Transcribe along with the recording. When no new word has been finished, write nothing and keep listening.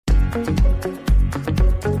Welcome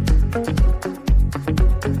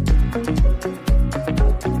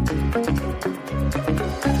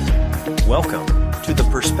to the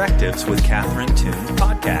Perspectives with Catherine Toon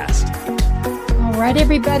podcast. All right,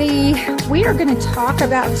 everybody. We are going to talk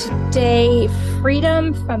about today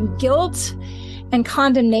freedom from guilt and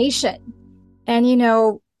condemnation. And,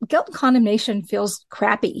 guilt and condemnation feels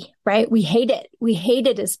crappy, right? We hate it. We hate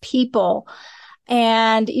it as people.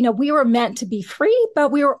 And, we were meant to be free,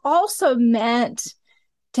 but we were also meant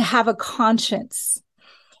to have a conscience.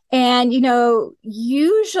 And,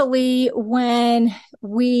 usually when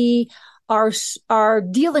we are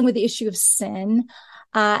dealing with the issue of sin,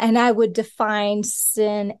 and I would define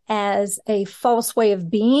sin as a false way of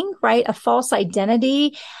being, right? A false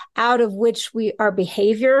identity out of which our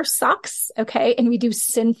behavior sucks, okay? And we do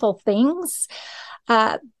sinful things,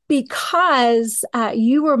 because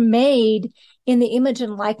you were made in the image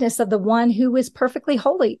and likeness of the one who is perfectly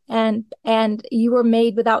holy, and you were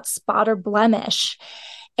made without spot or blemish.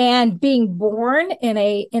 And being born in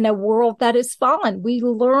a world that is fallen, we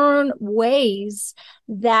learn ways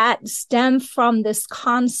that stem from this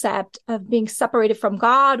concept of being separated from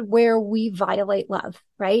God, where we violate love,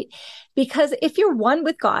 right? Because if you're one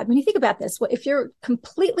with God, when you think about this, if you're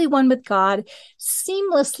completely one with God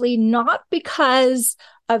seamlessly, not because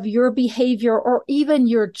of your behavior or even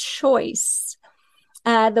your choice,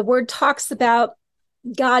 the word talks about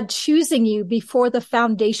God choosing you before the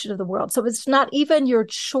foundation of the world. So it's not even your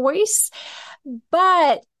choice,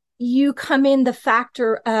 but you come in the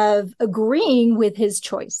factor of agreeing with his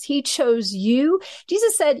choice. He chose you.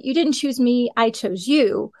 Jesus said, you didn't choose me, I chose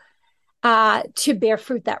you, to bear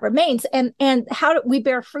fruit that remains. And how do we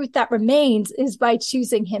bear fruit that remains is by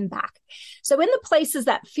choosing him back. So in the places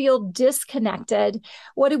that feel disconnected,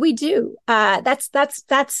 what do?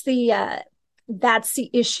 That's the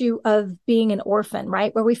issue of being an orphan,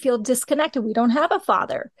 right? Where we feel disconnected. We don't have a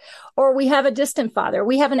father, or we have a distant father.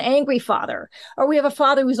 We have an angry father, or we have a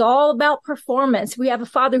father who's all about performance. We have a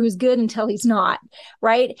father who's good until he's not,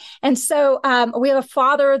 right? And so we have a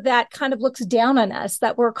father that kind of looks down on us,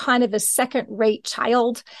 that we're kind of a second-rate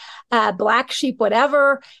child, black sheep,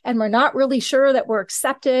 whatever, and we're not really sure that we're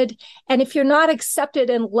accepted. And if you're not accepted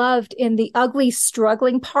and loved in the ugly,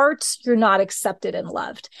 struggling parts, you're not accepted and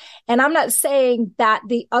loved. And I'm not saying that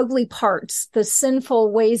the ugly parts, the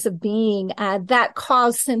sinful ways of being that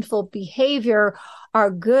cause sinful behavior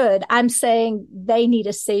are good. I'm saying they need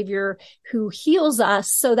a savior who heals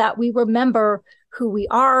us so that we remember who we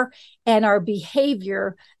are and our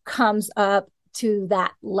behavior comes up to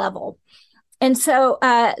that level. And so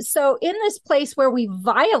in this place where we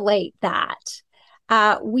violate that,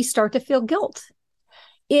 we start to feel guilt.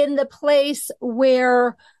 In the place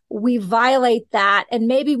where we violate that, and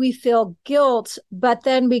maybe we feel guilt, but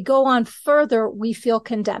then we go on further, we feel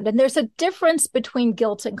condemned. And there's a difference between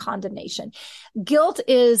guilt and condemnation. Guilt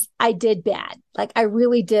is, I did bad, like I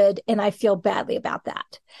really did, and I feel badly about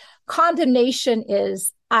that. Condemnation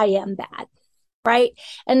is, I am bad. Right.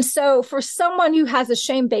 And so for someone who has a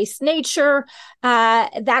shame-based nature,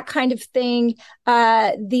 that kind of thing,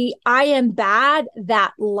 the I am bad,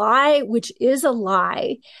 that lie, which is a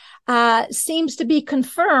lie, seems to be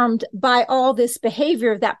confirmed by all this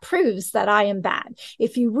behavior that proves that I am bad.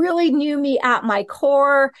 If you really knew me at my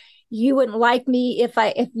core, you wouldn't like me. If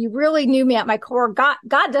you really knew me at my core, God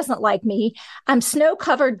doesn't like me. I'm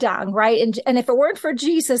snow-covered dung, right? And if it weren't for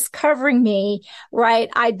Jesus covering me, right,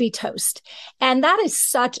 I'd be toast. And that is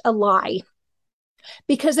such a lie.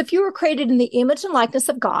 Because if you were created in the image and likeness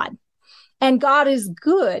of God, and God is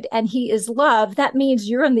good and he is love, that means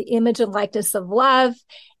you're in the image and likeness of love,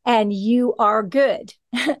 and you are good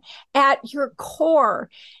at your core.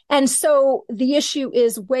 And so the issue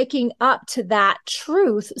is waking up to that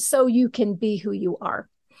truth so you can be who you are.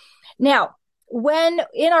 Now, when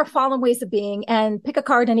in our fallen ways of being, and pick a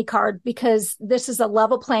card, any card, because this is a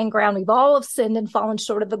level playing ground. We've all have sinned and fallen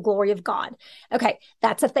short of the glory of God. Okay,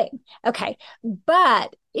 that's a thing. Okay,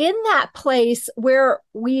 but in that place where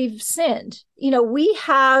we've sinned,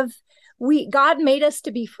 God made us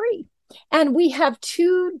to be free. And we have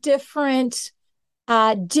two different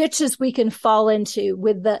ditches we can fall into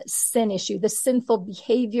with the sin issue, the sinful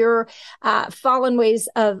behavior, fallen ways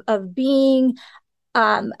of being,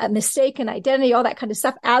 a mistaken identity, all that kind of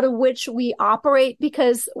stuff, out of which we operate,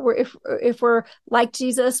 because if we're like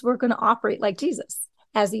Jesus, we're going to operate like Jesus.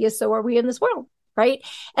 As he is, so are we in this world, right?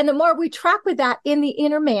 And the more we track with that in the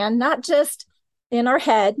inner man, not just in our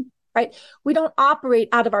head, right? We don't operate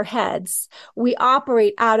out of our heads. We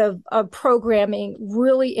operate out of programming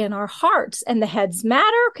really in our hearts. And the heads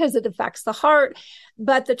matter because it affects the heart.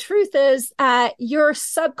 But the truth is, your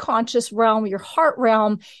subconscious realm, your heart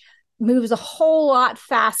realm, moves a whole lot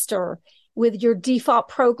faster with your default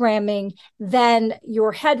programming than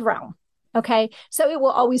your head realm. Okay. So it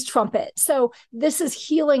will always trump it. So this is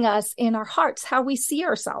healing us in our hearts, how we see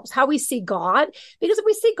ourselves, how we see God, because if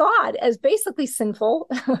we see God as basically sinful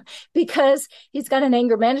because he's got an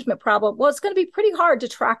anger management problem, well, it's going to be pretty hard to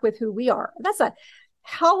track with who we are. That's a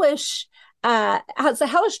hellish, it's a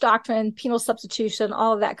hellish doctrine, penal substitution,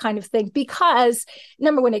 all of that kind of thing, because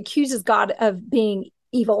number one, it accuses God of being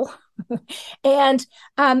evil. And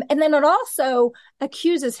then it also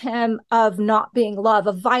accuses him of not being love,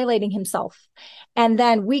 of violating himself. And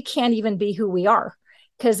then we can't even be who we are,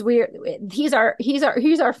 because he's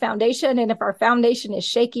our foundation. And if our foundation is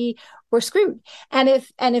shaky, we're screwed. And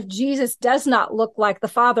if Jesus does not look like the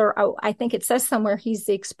Father, I think it says somewhere he's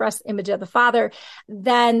the express image of the Father,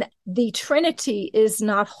 then the Trinity is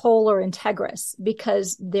not whole or integrous,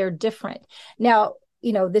 because they're different. Now,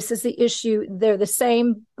 this is the issue. They're the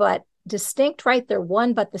same, but distinct, right? They're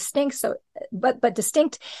one, but distinct. So, but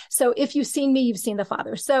distinct. So if you've seen me, you've seen the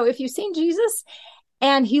Father. So if you've seen Jesus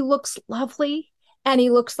and he looks lovely and he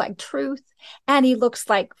looks like truth and he looks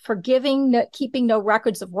like forgiving, keeping no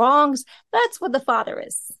records of wrongs, that's what the Father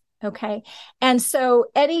is. Okay. And so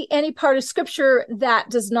any part of scripture that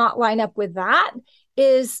does not line up with that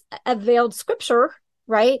is a veiled scripture,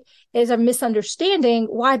 right? Is a misunderstanding.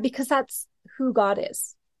 Why? Because that's who God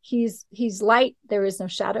is. He's light. There is no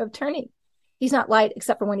shadow of turning. He's not light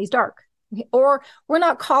except for when he's dark. Or we're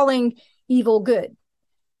not calling evil good.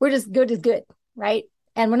 We're just good is good, right?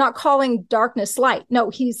 And we're not calling darkness light. No,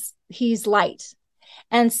 he's light.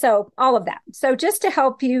 And so all of that. So just to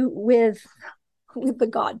help you with the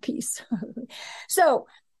God piece. So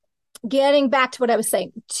getting back to what I was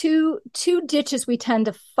saying, two ditches we tend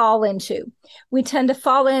to fall into. We tend to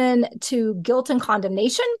fall into guilt and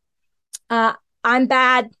condemnation. I'm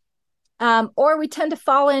bad. Or we tend to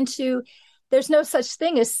fall into there's no such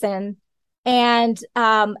thing as sin. And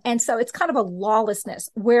so it's kind of a lawlessness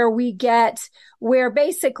where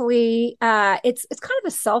basically, it's kind of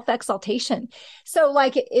a self-exaltation. So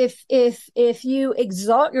like if you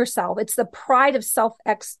exalt yourself, it's the pride of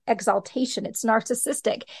self-exaltation. It's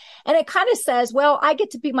narcissistic. And it kind of says, well, I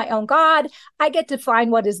get to be my own God. I get to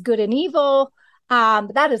find what is good and evil.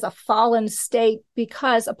 That is a fallen state,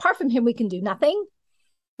 because apart from him, we can do nothing.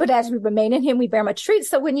 But as we remain in him, we bear much fruit.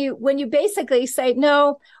 So when you basically say,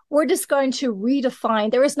 no, we're just going to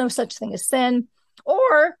redefine, there is no such thing as sin,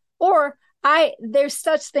 or there's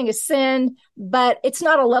such thing as sin, but it's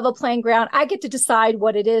not a level playing ground. I get to decide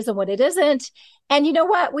what it is and what it isn't. And you know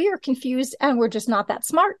what? We are confused and we're just not that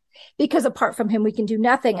smart, because apart from him, we can do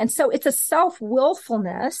nothing. And so it's a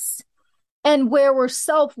self-willfulness, and where we're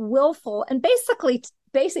self-willful and basically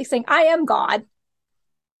saying, I am God.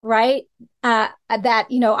 Right? That,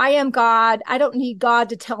 I am God. I don't need God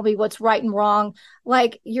to tell me what's right and wrong.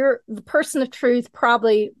 Like the person of truth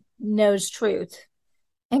probably knows truth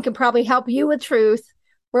and can probably help you with truth.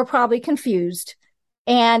 We're probably confused.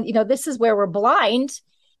 And, this is where we're blind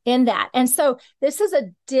in that. And so this is a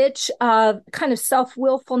ditch of kind of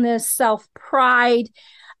self-willfulness, self-pride.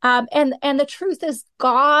 And the truth is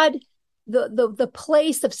God, the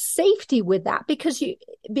place of safety with that,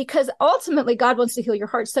 because ultimately God wants to heal your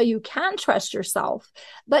heart so you can trust yourself,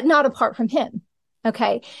 but not apart from him.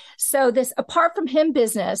 Okay. So this apart from him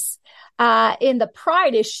business, in the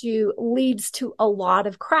pride issue leads to a lot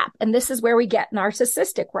of crap. And this is where we get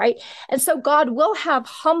narcissistic, right? And so God will have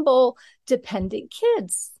humble, dependent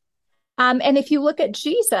kids. And if you look at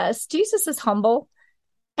Jesus is humble.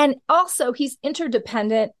 And also he's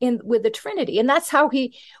interdependent with the Trinity. And that's how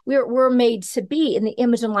we're made to be in the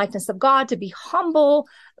image and likeness of God, to be humble,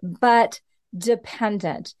 but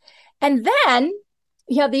dependent. And then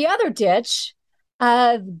you have the other ditch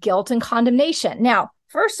of guilt and condemnation. Now,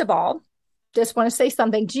 first of all, just want to say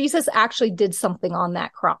something. Jesus actually did something on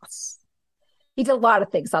that cross. He did a lot of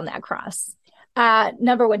things on that cross.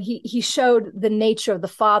 Number one, he showed the nature of the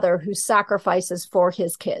Father who sacrifices for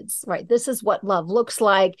his kids, right? This is what love looks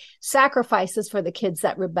like. Sacrifices for the kids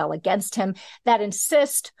that rebel against him, that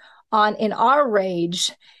insist on, in our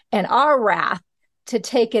rage and our wrath, to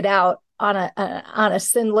take it out on a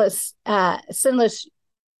sinless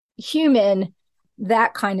human,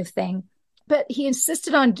 that kind of thing. But he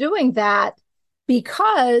insisted on doing that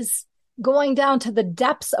because going down to the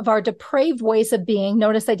depths of our depraved ways of being.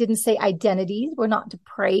 Notice I didn't say identities. We're not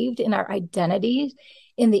depraved in our identities,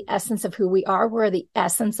 in the essence of who we are. We're the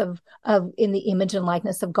essence of in the image and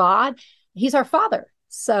likeness of God. He's our Father.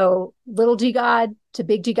 So little g God to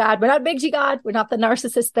big G God. We're not big G God. We're not the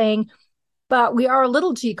narcissist thing, but we are a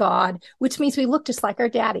little g God, which means we look just like our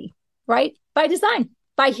daddy, right? By design,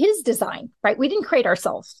 by his design, right? We didn't create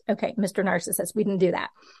ourselves. Okay, Mr. Narcissist, we didn't do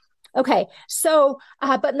that. Okay, so,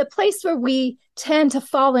 but in the place where we tend to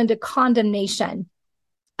fall into condemnation,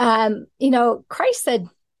 Christ said,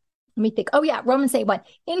 let me think. Oh yeah, Romans 8:1.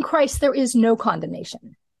 In Christ, there is no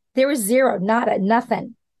condemnation. There is zero, nada,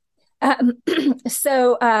 nothing.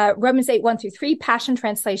 So Romans 8:1-3, Passion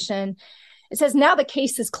Translation, it says, now the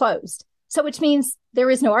case is closed. So which means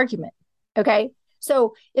there is no argument. Okay.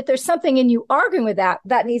 So if there's something in you arguing with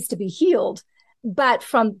that needs to be healed. But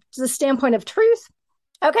from the standpoint of truth,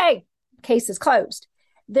 okay, case is closed.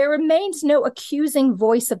 There remains no accusing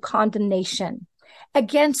voice of condemnation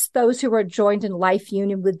against those who are joined in life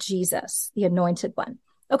union with Jesus, the Anointed One.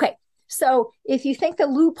 Okay. So if you think the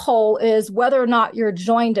loophole is whether or not you're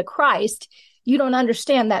joined to Christ, you don't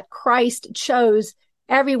understand that Christ chose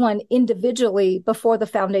everyone individually before the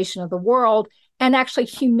foundation of the world and actually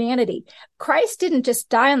humanity. Christ didn't just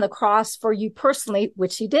die on the cross for you personally,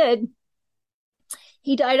 which he did.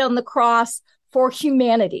 He died on the cross for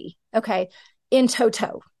humanity, okay, in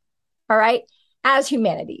toto, all right, as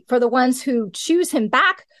humanity, for the ones who choose him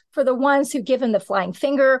back, for the ones who give him the flying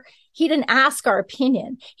finger. He didn't ask our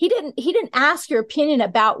opinion. He didn't ask your opinion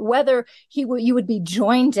about whether you would be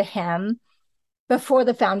joined to him before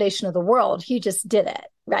the foundation of the world. He just did it,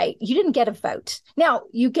 right? You didn't get a vote. Now,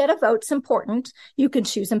 you get a vote. It's important. You can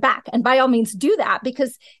choose him back. And by all means, do that,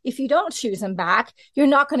 because if you don't choose him back, you're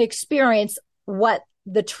not going to experience what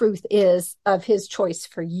the truth is of his choice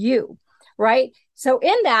for you, right? So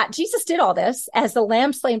in that, Jesus did all this as the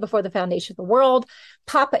lamb slain before the foundation of the world,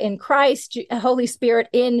 Papa in Christ, Holy Spirit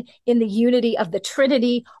in the unity of the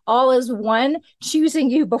Trinity, all as one,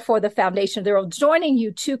 choosing you before the foundation of the world, joining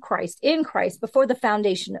you to Christ in Christ before the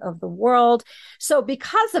foundation of the world. So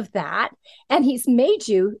because of that, and he's made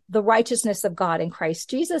you the righteousness of God in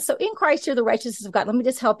Christ Jesus. So in Christ, you're the righteousness of God. Let me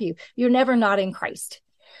just help you. You're never not in Christ.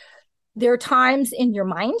 There are times in your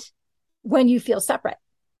mind when you feel separate,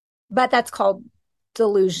 but that's called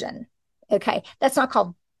delusion. Okay. That's not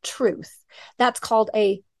called truth. That's called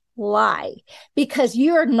a lie, because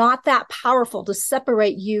you're not that powerful to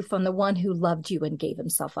separate you from the one who loved you and gave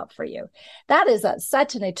himself up for you. That is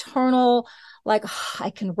such an eternal,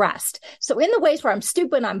 I can rest. So in the ways where I'm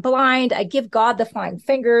stupid, I'm blind, I give God the flying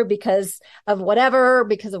finger because of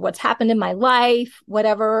what's happened in my life,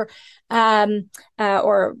 whatever,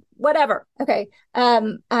 or whatever. Okay.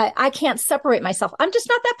 I can't separate myself. I'm just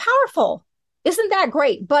not that powerful. Isn't that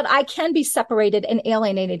great? But I can be separated and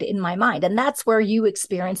alienated in my mind. And that's where you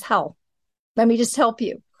experience hell. Let me just help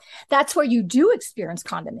you. That's where you do experience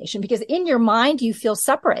condemnation, because in your mind, you feel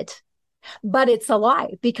separate, but it's a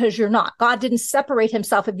lie, because you're not. God didn't separate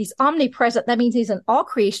himself. If he's omnipresent, that means he's in all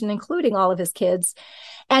creation, including all of his kids.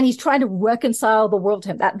 And he's trying to reconcile the world to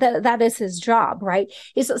him. That is his job, right?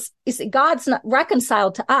 God's not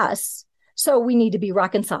reconciled to us. So we need to be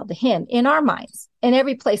reconciled to him in our minds, in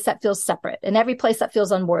every place that feels separate, in every place that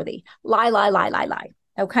feels unworthy. Lie.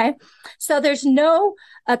 Okay. So there's no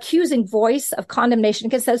accusing voice of condemnation,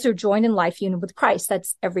 because those are joined in life union with Christ.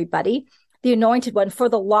 That's everybody. The Anointed One. For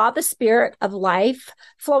the law of the Spirit of life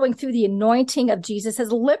flowing through the anointing of Jesus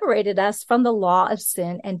has liberated us from the law of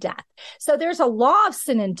sin and death. So there's a law of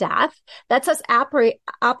sin and death. That's us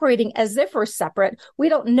operating as if we're separate. We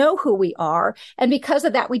don't know who we are. And because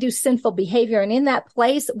of that, we do sinful behavior. And in that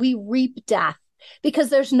place, we reap death, because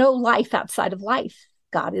there's no life outside of life.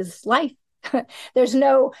 God is life. There's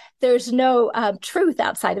no truth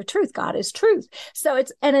outside of truth. God is truth. So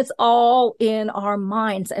it's all in our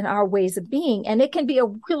minds and our ways of being. And it can be a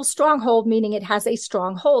real stronghold, meaning it has a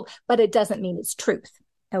strong hold, but it doesn't mean it's truth.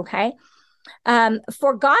 Okay.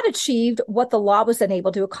 For God achieved what the law was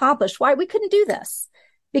unable to accomplish. Why? We couldn't do this,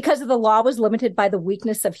 because of the law was limited by the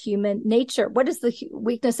weakness of human nature. What is the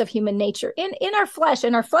weakness of human nature? In our flesh,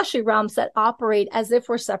 in our fleshly realms that operate as if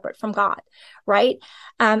we're separate from God, right?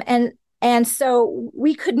 And so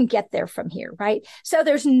we couldn't get there from here, right? So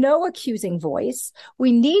there's no accusing voice.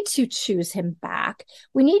 We need to choose him back.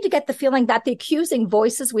 We need to get the feeling that the accusing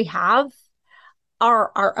voices we have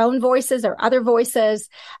are our own voices or other voices,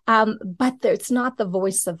 but it's not the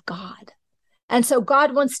voice of God. And so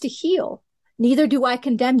God wants to heal. Neither do I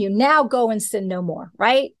condemn you. Now go and sin no more,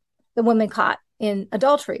 right? The woman caught in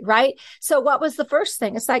adultery, right? So what was the first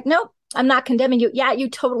thing? It's like, nope, I'm not condemning you. Yeah, you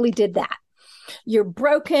totally did that. You're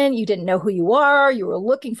broken. You didn't know who you are. You were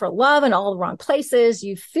looking for love in all the wrong places.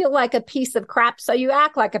 You feel like a piece of crap, so you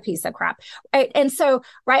act like a piece of crap. Right? And so,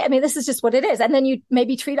 right, I mean, this is just what it is. And then you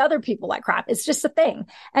maybe treat other people like crap. It's just a thing.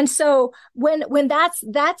 And so when that's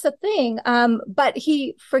a thing, but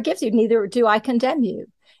he forgives you. Neither do I condemn you.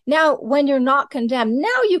 Now, when you're not condemned,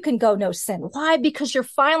 now you can go no sin. Why? Because you're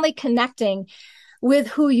finally connecting with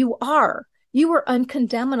who you are. You were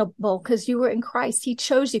uncondemnable because you were in Christ. He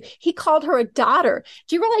chose you. He called her a daughter.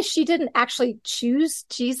 Do you realize she didn't actually choose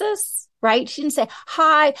Jesus, right? She didn't say,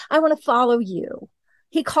 hi, I want to follow you.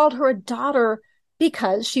 He called her a daughter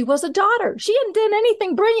because she was a daughter. She hadn't done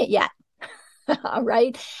anything brilliant yet.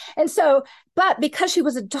 Right. And so, but because she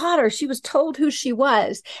was a daughter, she was told who she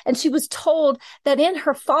was. And she was told that in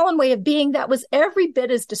her fallen way of being, that was every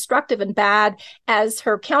bit as destructive and bad as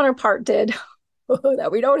her counterpart did,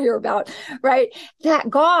 that we don't hear about, right? That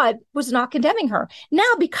God was not condemning her.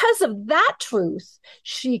 Now, because of that truth,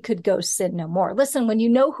 she could go sin no more. Listen, when you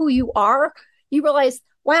know who you are, you realize,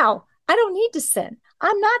 wow, I don't need to sin.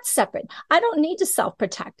 I'm not separate. I don't need to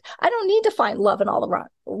self-protect. I don't need to find love in all the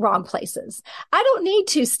wrong places. I don't need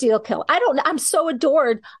to steal, kill. I'm so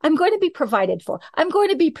adored. I'm going to be provided for. I'm going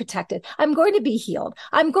to be protected. I'm going to be healed.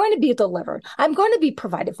 I'm going to be delivered. I'm going to be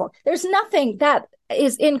provided for. There's nothing that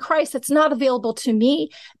is in Christ that's not available to me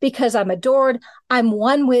because I'm adored. I'm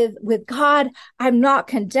one with God. I'm not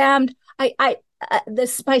condemned.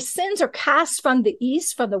 My sins are cast from the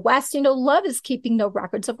east, from the west. Love is keeping no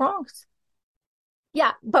records of wrongs.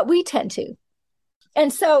 Yeah, but we tend to.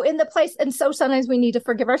 And so sometimes we need to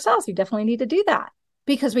forgive ourselves. We definitely need to do that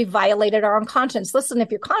because we violated our own conscience. Listen, if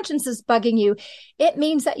your conscience is bugging you, it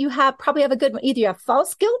means that you probably have a good one. Either you have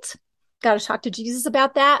false guilt, got to talk to Jesus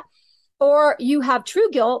about that, or you have true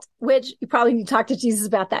guilt, which you probably need to talk to Jesus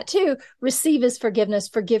about that too. Receive his forgiveness,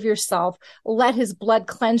 forgive yourself, let his blood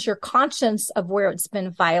cleanse your conscience of where it's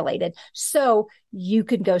been violated so you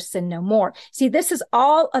can go sin no more. See, this is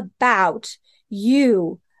all about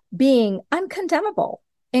you being uncondemnable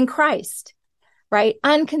in Christ, right?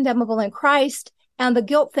 Uncondemnable in Christ. And the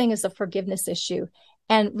guilt thing is a forgiveness issue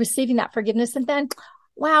and receiving that forgiveness. And then,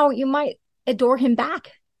 wow, you might adore him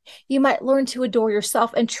back. You might learn to adore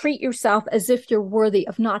yourself and treat yourself as if you're worthy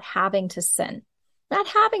of not having to sin, not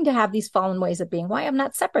having to have these fallen ways of being. Why? I'm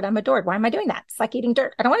not separate. I'm adored. Why am I doing that? It's like eating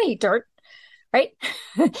dirt. I don't want to eat dirt, right?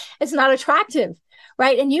 It's not attractive.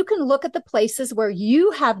 Right. And you can look at the places where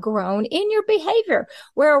you have grown in your behavior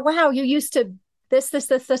where, wow, you used to this,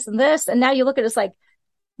 and this. And now you look at it as like,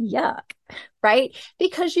 yuck. Right.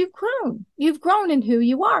 Because you've grown in who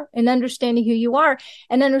you are and understanding who you are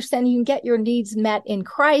and understanding you can get your needs met in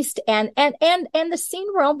Christ and the seen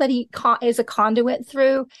world that he is a conduit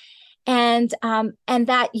through. And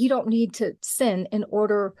that you don't need to sin in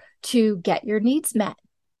order to get your needs met.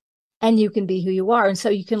 And you can be who you are. And so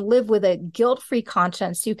you can live with a guilt-free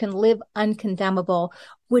conscience. You can live uncondemnable,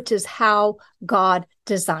 which is how God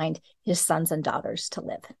designed his sons and daughters to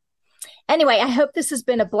live. Anyway, I hope this has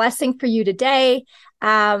been a blessing for you today.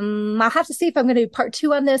 I'll have to see if I'm going to do part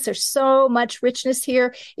 2 on this. There's so much richness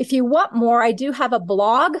here. If you want more, I do have a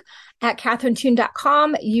blog at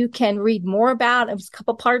catherinetoon.com. You can read more about it. It was a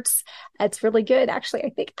couple parts. It's really good, actually. I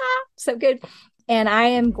think, so good. And I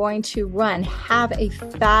am going to run. Have a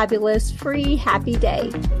fabulous, free, happy day.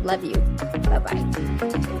 Love you. Bye-bye.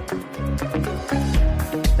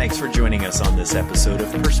 Thanks for joining us on this episode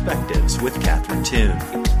of Perspectives with Catherine Toon.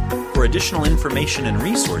 For additional information and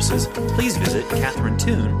resources, please visit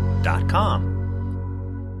catherinetoon.com.